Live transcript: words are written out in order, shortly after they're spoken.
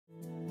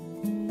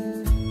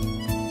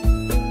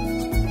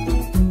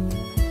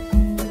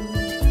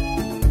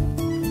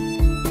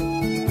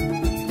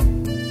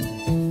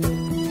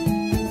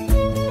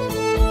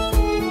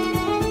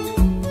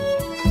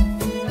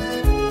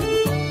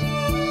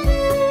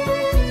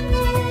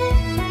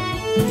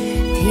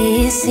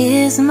This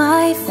is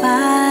my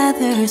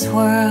Father's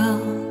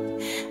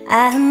world,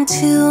 and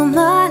to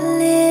my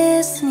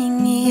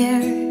listening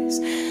ears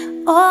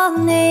all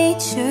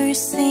nature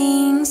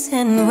sings,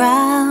 and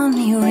round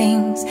me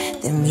rings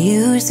the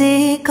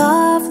music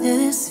of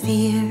the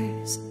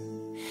spheres.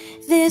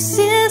 This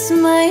is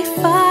my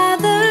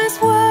Father's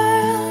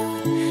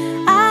world,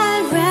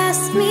 I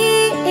rest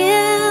me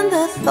in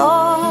the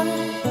thought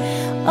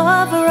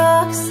of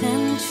rocks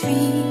and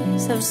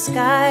trees, of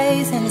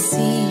skies and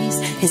seas,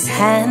 His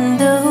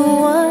hand of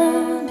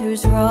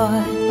wonders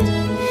wrought.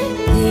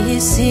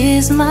 This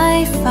is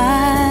my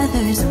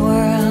Father's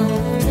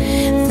world,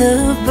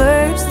 the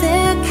birds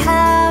their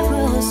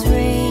carols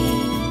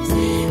raise,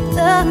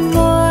 the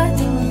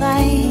morning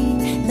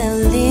light, the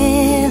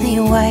lily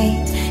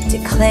white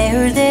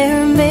declare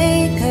their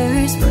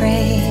Maker's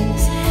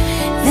praise.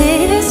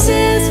 This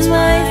is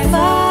my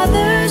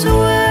Father's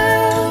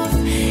world,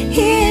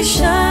 He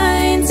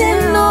shines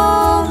in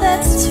all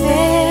that's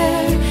fair.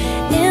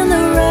 In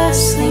the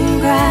rustling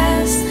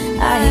grass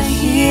I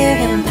hear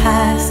Him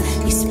pass,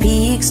 He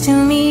speaks to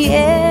me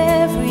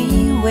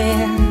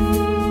everywhere.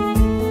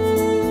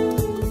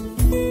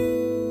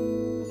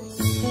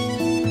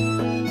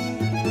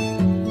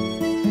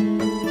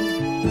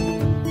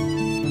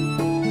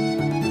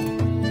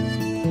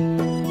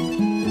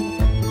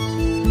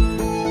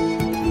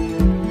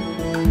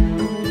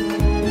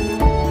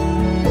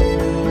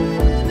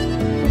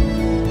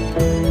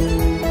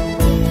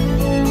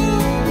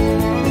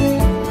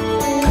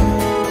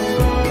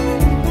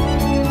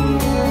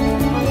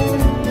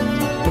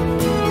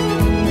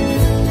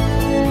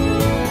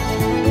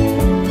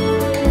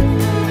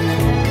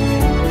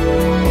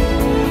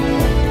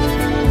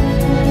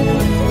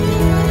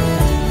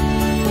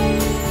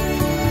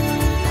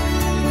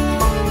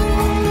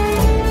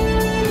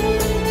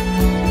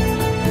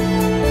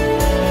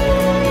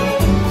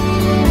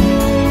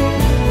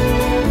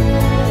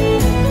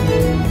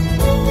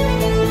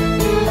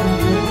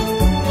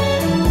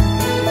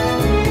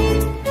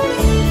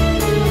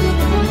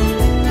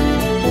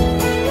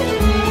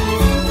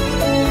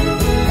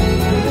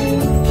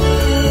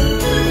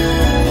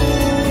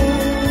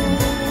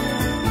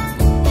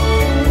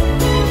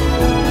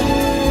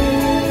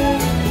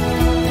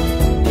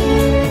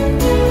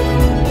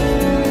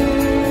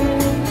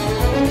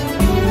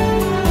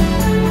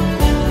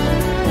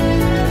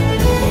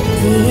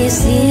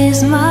 This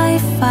is my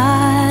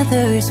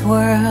Father's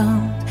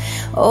world.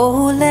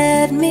 Oh,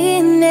 let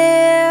me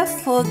ne'er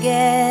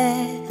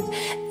forget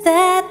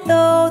that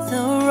though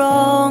the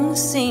wrong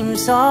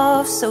seems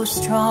oft so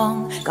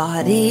strong,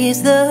 God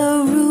is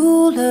the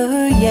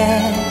ruler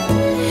yet.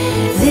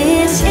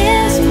 This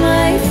is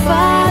my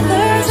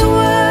Father's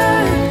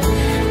word,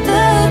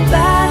 the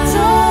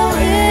battle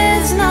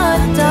is not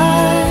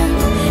done.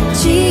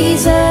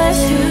 Jesus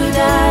who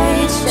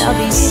died shall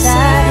be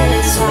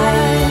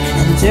satisfied,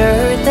 and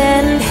earth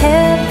and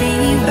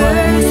heavy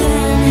burden.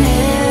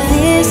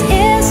 This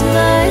is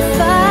my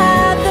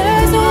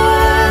Father's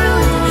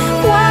world,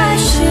 why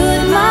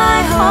should my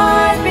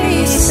heart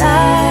be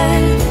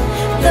sad?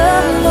 The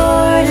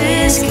Lord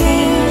is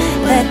King,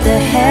 let the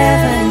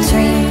heavens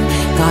ring,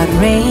 God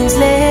reigns,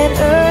 let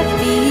earth